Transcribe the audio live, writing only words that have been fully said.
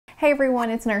Hey everyone,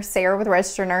 it's Nurse Sarah with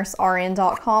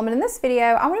RegisteredNurseRN.com, and in this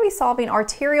video I'm going to be solving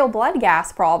arterial blood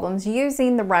gas problems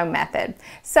using the Rome method.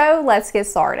 So let's get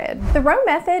started. The Rome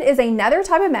method is another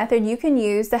type of method you can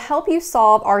use to help you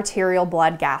solve arterial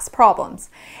blood gas problems.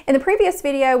 In the previous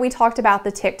video we talked about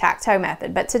the tic-tac-toe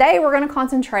method, but today we're going to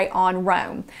concentrate on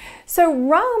Rome. So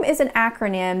Rome is an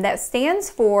acronym that stands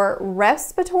for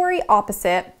Respiratory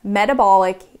Opposite,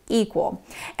 Metabolic Equal.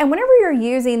 And whenever you're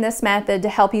using this method to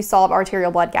help you solve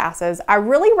arterial blood gases, I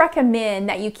really recommend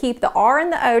that you keep the R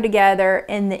and the O together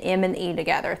and the M and the E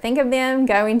together. Think of them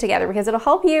going together because it'll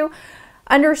help you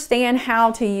understand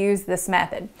how to use this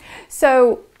method.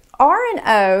 So R and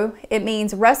O, it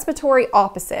means respiratory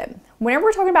opposite. Whenever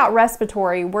we're talking about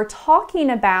respiratory, we're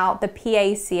talking about the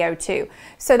PaCO2.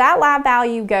 So that lab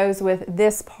value goes with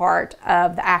this part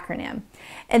of the acronym.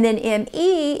 And then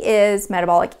ME is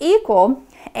metabolic equal.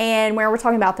 And when we're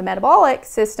talking about the metabolic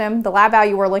system, the lab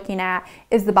value we're looking at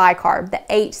is the bicarb, the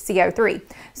HCO3.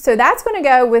 So that's going to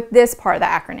go with this part of the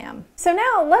acronym. So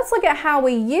now let's look at how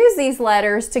we use these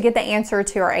letters to get the answer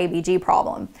to our ABG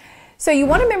problem. So you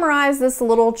want to memorize this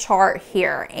little chart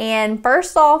here. And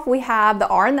first off, we have the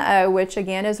R and the O, which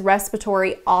again is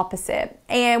respiratory opposite.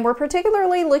 And we're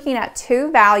particularly looking at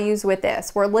two values with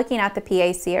this. We're looking at the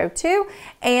PaCO2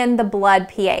 and the blood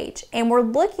pH. And we're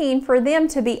looking for them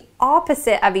to be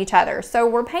opposite of each other. So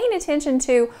we're paying attention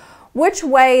to which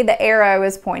way the arrow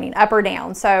is pointing, up or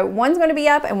down. So one's going to be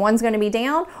up and one's going to be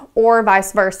down, or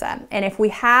vice versa. And if we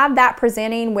have that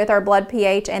presenting with our blood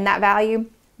pH and that value,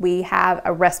 we have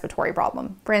a respiratory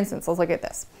problem. For instance, let's look at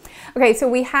this. Okay, so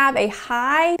we have a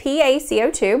high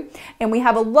PaCO2 and we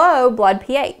have a low blood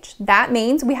pH. That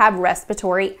means we have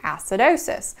respiratory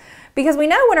acidosis because we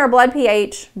know when our blood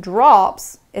pH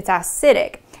drops, it's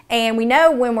acidic. And we know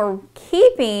when we're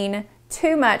keeping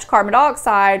too much carbon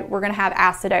dioxide, we're gonna have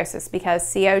acidosis because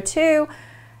CO2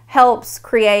 helps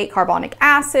create carbonic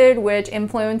acid, which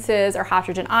influences our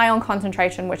hydrogen ion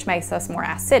concentration, which makes us more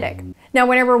acidic. Now,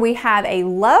 whenever we have a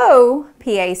low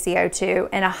PaCO2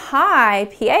 and a high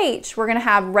pH, we're gonna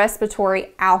have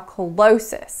respiratory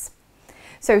alkalosis.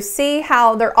 So see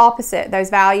how they're opposite. Those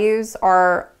values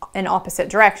are in opposite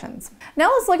directions. Now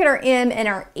let's look at our M and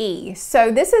our E.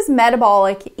 So this is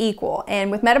metabolic equal,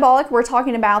 and with metabolic we're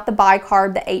talking about the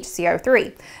bicarb, the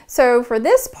HCO3. So for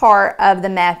this part of the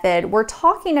method, we're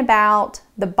talking about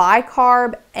the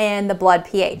bicarb and the blood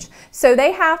pH. So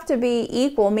they have to be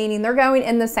equal, meaning they're going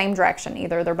in the same direction.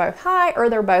 Either they're both high or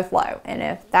they're both low. And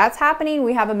if that's happening,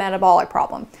 we have a metabolic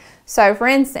problem. So for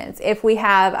instance, if we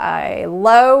have a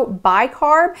low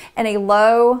bicarb and a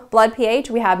low blood pH,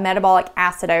 we have metabolic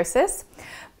acidosis.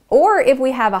 Or if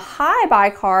we have a high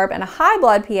bicarb and a high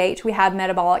blood pH, we have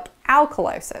metabolic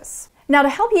alkalosis. Now to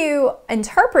help you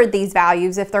interpret these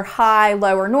values, if they're high,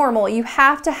 low, or normal, you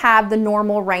have to have the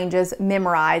normal ranges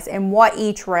memorized and what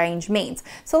each range means.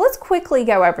 So let's quickly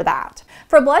go over that.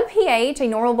 For blood pH, a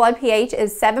normal blood pH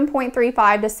is 7.35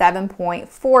 to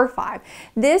 7.45.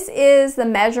 This is the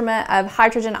measurement of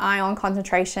hydrogen ion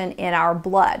concentration in our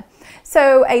blood.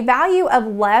 So a value of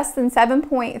less than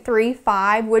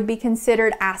 7.35 would be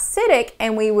considered acidic,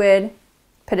 and we would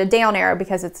put a down arrow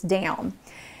because it's down.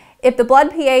 If the blood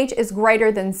pH is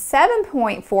greater than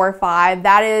 7.45,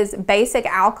 that is basic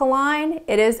alkaline,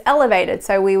 it is elevated,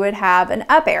 so we would have an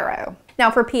up arrow. Now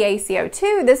for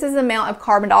PaCO2, this is the amount of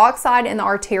carbon dioxide in the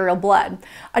arterial blood.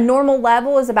 A normal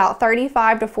level is about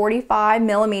 35 to 45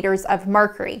 millimeters of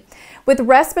mercury. With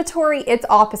respiratory, it's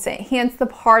opposite, hence the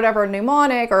part of our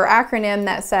mnemonic or acronym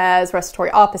that says respiratory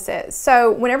opposite.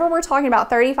 So whenever we're talking about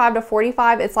 35 to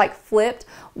 45, it's like flipped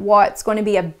what's going to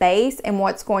be a base and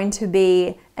what's going to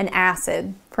be an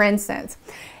acid. For instance,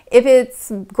 if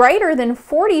it's greater than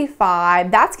 45,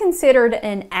 that's considered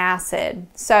an acid.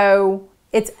 So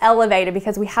it's elevated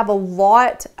because we have a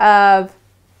lot of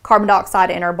carbon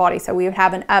dioxide in our body, so we would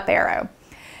have an up arrow.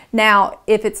 Now,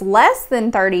 if it's less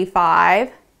than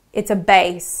 35, it's a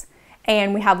base,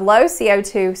 and we have low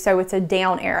CO2, so it's a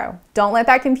down arrow. Don't let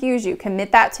that confuse you.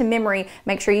 Commit that to memory.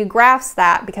 Make sure you grasp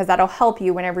that because that'll help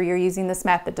you whenever you're using this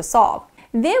method to solve.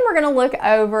 Then we're going to look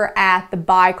over at the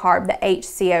bicarb, the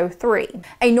HCO3.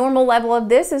 A normal level of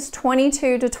this is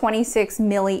 22 to 26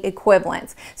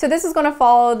 milliequivalents. So this is going to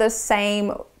follow the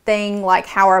same thing like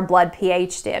how our blood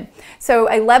pH did. So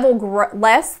a level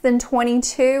less than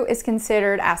 22 is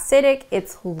considered acidic,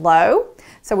 it's low,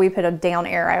 so we put a down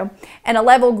arrow. And a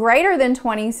level greater than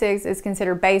 26 is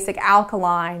considered basic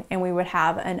alkaline, and we would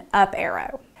have an up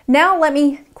arrow. Now let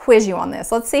me quiz you on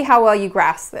this. Let's see how well you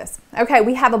grasp this. Okay,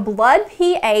 we have a blood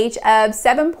pH of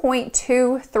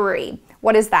 7.23.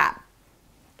 What is that?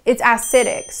 It's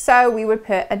acidic, so we would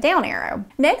put a down arrow.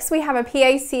 Next, we have a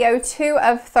PaCO2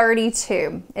 of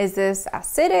 32. Is this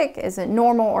acidic, is it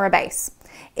normal, or a base?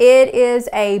 It is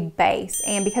a base,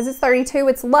 and because it's 32,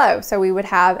 it's low, so we would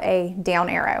have a down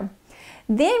arrow.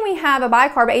 Then we have a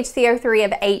bicarb HCO3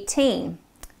 of 18.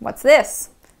 What's this?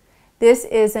 This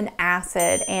is an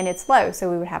acid, and it's low, so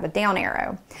we would have a down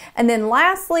arrow. And then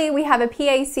lastly, we have a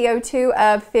PaCO2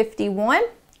 of 51.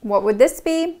 What would this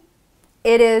be?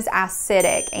 It is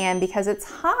acidic, and because it's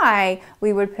high,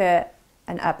 we would put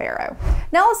an up arrow.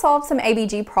 Now let's solve some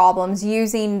ABG problems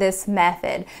using this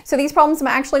method. So these problems I'm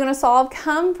actually going to solve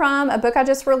come from a book I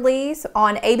just released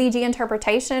on ABG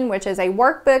interpretation, which is a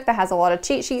workbook that has a lot of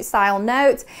cheat sheet style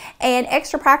notes and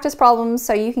extra practice problems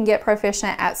so you can get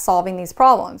proficient at solving these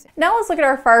problems. Now let's look at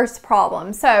our first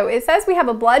problem. So it says we have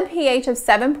a blood pH of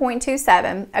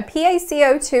 7.27, a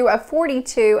PaCO2 of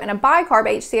 42, and a bicarb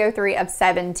HCO3 of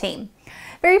 17.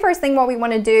 Very first thing what we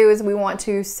want to do is we want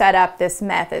to set up this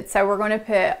method. So we're going to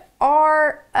put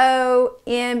ROME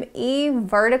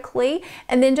vertically,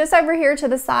 and then just over here to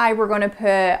the side we're going to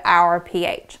put our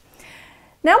pH.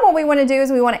 Now what we want to do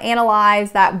is we want to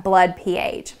analyze that blood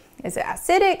pH. Is it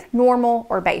acidic, normal,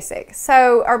 or basic?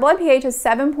 So our blood pH is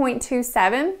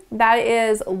 7.27. That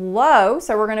is low,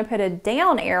 so we're going to put a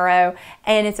down arrow,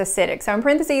 and it's acidic. So in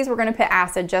parentheses we're going to put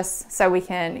acid just so we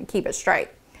can keep it straight.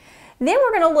 Then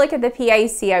we're going to look at the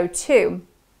PaCO2.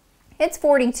 It's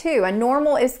 42, and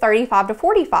normal is 35 to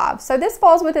 45. So this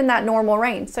falls within that normal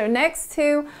range. So next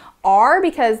to R,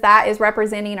 because that is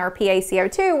representing our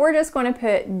PaCO2, we're just going to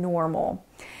put normal.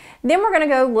 Then we're going to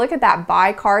go look at that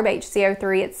bicarb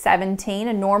HCO3 at 17,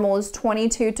 and normal is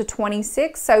 22 to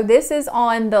 26. So this is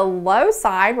on the low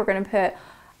side. We're going to put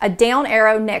a down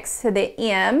arrow next to the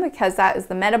M because that is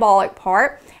the metabolic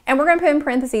part. And we're going to put in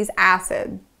parentheses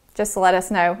acid, just to let us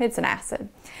know it's an acid.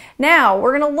 Now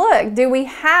we're going to look, do we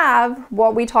have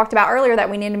what we talked about earlier that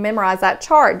we need to memorize that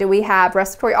chart? Do we have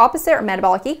respiratory opposite or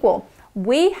metabolic equal?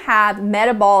 We have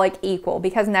metabolic equal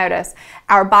because notice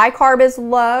our bicarb is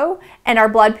low and our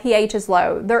blood pH is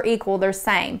low. They're equal, they're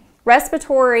same.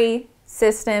 Respiratory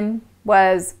system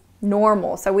was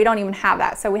normal, so we don't even have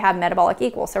that. So we have metabolic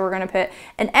equal. So we're going to put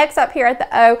an X up here at the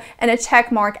O and a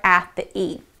check mark at the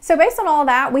E. So based on all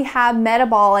that, we have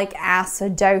metabolic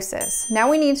acidosis. Now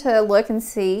we need to look and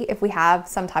see if we have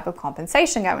some type of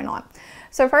compensation going on.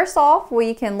 So first off,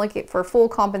 we can look for full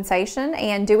compensation.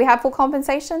 And do we have full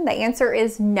compensation? The answer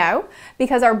is no,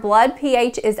 because our blood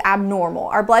pH is abnormal.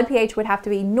 Our blood pH would have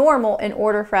to be normal in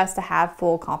order for us to have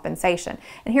full compensation.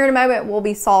 And here in a moment, we'll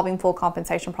be solving full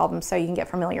compensation problems so you can get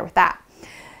familiar with that.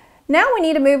 Now we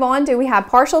need to move on. Do we have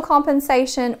partial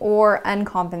compensation or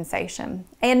uncompensation?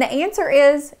 And the answer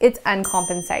is it's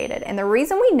uncompensated. And the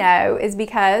reason we know is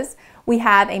because we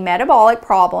have a metabolic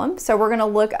problem. So we're going to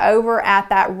look over at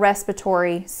that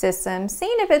respiratory system,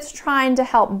 seeing if it's trying to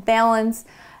help balance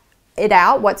it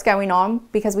out, what's going on,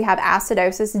 because we have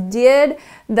acidosis. Did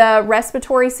the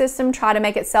respiratory system try to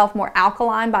make itself more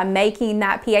alkaline by making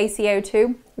that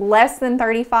PaCO2 less than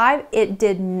 35? It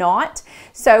did not.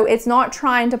 So it's not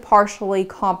trying to partially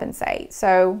compensate.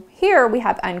 So here we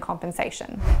have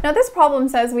uncompensation. Now this problem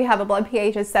says we have a blood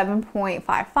pH of 7.55,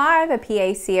 a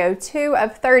PaCO2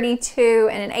 of 32,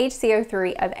 and an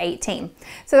HCO3 of 18.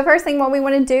 So the first thing what we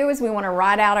want to do is we want to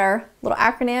write out our little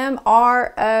acronym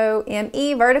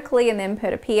ROME vertically and then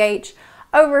put a pH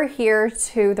over here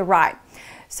to the right.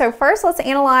 So first let's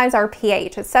analyze our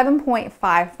pH. It's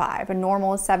 7.55. A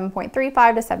normal is 7.35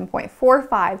 to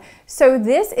 7.45. So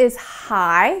this is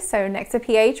high. So next to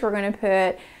pH we're going to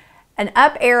put an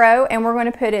up arrow and we're going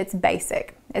to put it's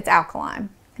basic. It's alkaline.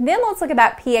 Then let's look at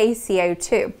that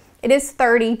PaCO2. It is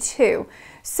 32.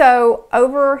 So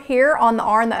over here on the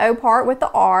R and the O part with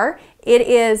the R, it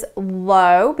is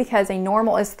low because a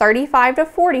normal is 35 to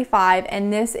 45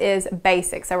 and this is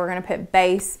basic. So we're going to put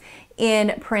base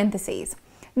in parentheses.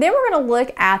 Then we're going to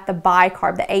look at the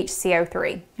bicarb, the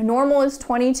HCO3. Normal is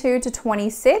 22 to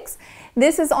 26.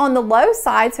 This is on the low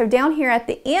side, so down here at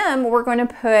the M, we're going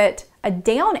to put a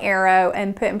down arrow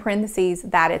and put in parentheses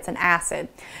that it's an acid.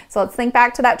 So let's think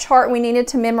back to that chart we needed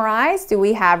to memorize. Do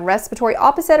we have respiratory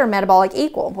opposite or metabolic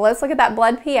equal? Well, let's look at that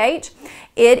blood pH.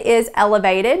 It is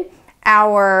elevated.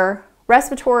 Our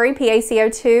respiratory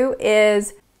PaCO2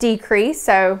 is decreased,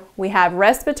 so we have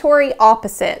respiratory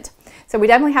opposite. So we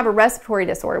definitely have a respiratory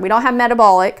disorder. We don't have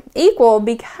metabolic equal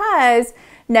because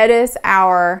notice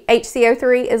our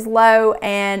HCO3 is low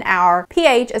and our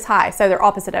pH is high. So they're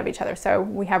opposite of each other. So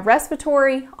we have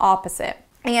respiratory opposite.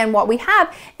 And what we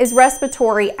have is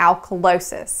respiratory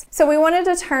alkalosis. So we want to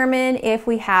determine if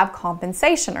we have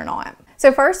compensation or not.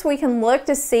 So first we can look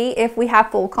to see if we have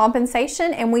full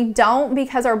compensation, and we don't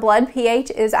because our blood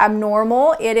pH is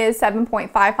abnormal. It is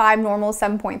 7.55, normal is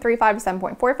 7.35 to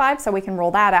 7.45, so we can rule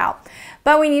that out.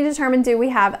 But we need to determine, do we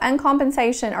have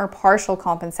uncompensation or partial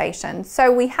compensation?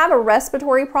 So we have a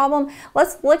respiratory problem.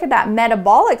 Let's look at that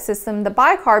metabolic system, the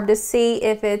bicarb, to see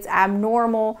if it's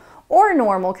abnormal or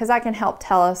normal, because that can help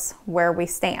tell us where we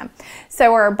stand.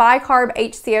 So our bicarb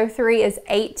HCO3 is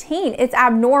 18. It's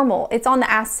abnormal. It's on the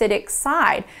acidic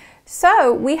side.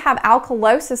 So we have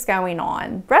alkalosis going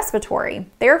on, respiratory.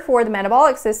 Therefore, the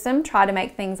metabolic system try to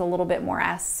make things a little bit more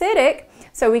acidic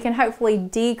so we can hopefully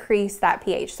decrease that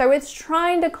pH. So it's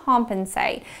trying to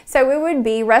compensate. So it would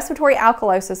be respiratory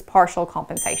alkalosis, partial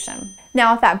compensation.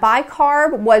 Now, if that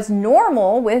bicarb was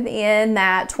normal within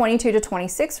that 22 to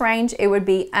 26 range, it would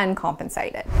be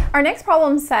uncompensated. Our next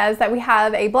problem says that we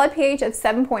have a blood pH of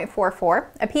 7.44,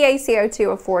 a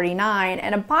PaCO2 of 49,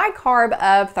 and a bicarb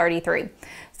of 33.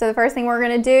 So the first thing we're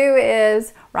going to do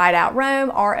is write out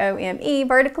Rome, R-O-M-E,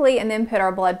 vertically, and then put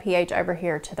our blood pH over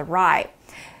here to the right.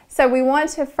 So we want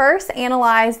to first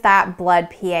analyze that blood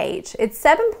pH. It's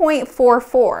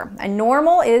 7.44, and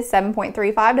normal is 7.35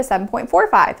 to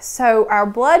 7.45. So our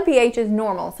blood pH is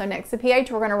normal. So next to pH,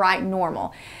 we're going to write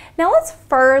normal. Now let's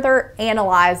further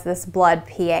analyze this blood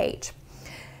pH,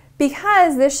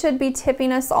 because this should be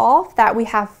tipping us off that we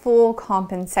have full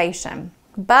compensation.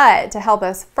 But to help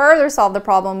us further solve the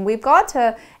problem, we've got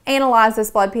to analyze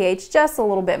this blood pH just a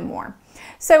little bit more.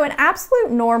 So an absolute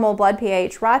normal blood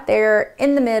pH right there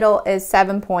in the middle is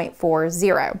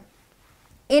 7.40.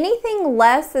 Anything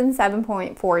less than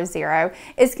 7.40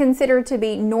 is considered to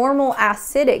be normal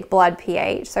acidic blood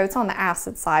pH, so it's on the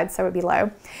acid side, so it would be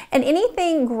low. And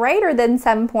anything greater than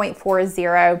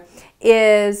 7.40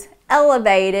 is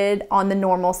elevated on the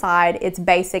normal side, it's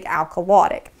basic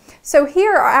alkalotic. So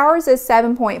here ours is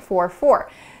 7.44.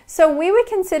 So we would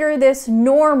consider this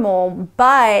normal,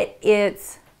 but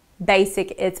it's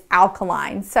basic, it's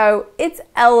alkaline. So it's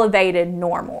elevated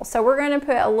normal. So we're going to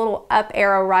put a little up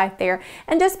arrow right there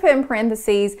and just put in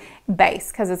parentheses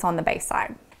base, because it's on the base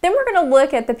side. Then we're going to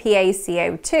look at the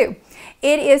PaCO2.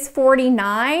 It is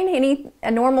 49.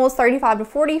 A normal is 35 to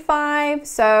 45.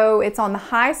 So it's on the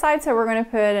high side. So we're going to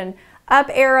put an up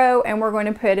arrow and we're going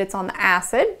to put it's on the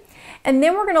acid. And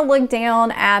then we're going to look down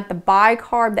at the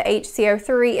bicarb, the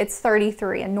HCO3, it's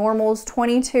 33, and normal is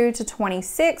 22 to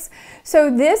 26. So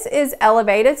this is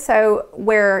elevated, so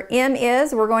where M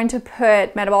is, we're going to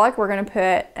put metabolic, we're going to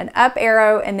put an up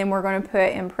arrow, and then we're going to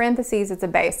put in parentheses, it's a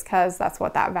base, because that's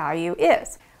what that value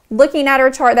is. Looking at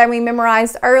our chart that we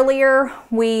memorized earlier,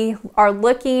 we are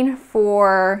looking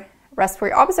for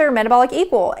respiratory opposite or metabolic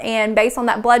equal, and based on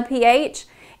that blood pH,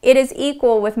 it is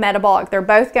equal with metabolic. They're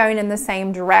both going in the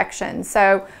same direction.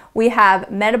 So we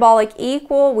have metabolic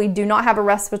equal. We do not have a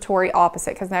respiratory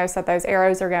opposite, because notice that those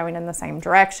arrows are going in the same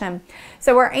direction.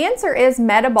 So our answer is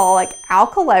metabolic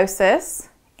alkalosis,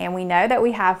 and we know that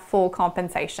we have full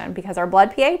compensation because our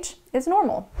blood pH is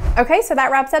normal. Okay, so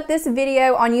that wraps up this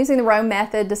video on using the Rome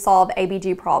method to solve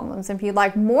ABG problems. If you'd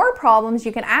like more problems,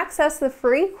 you can access the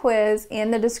free quiz in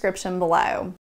the description below.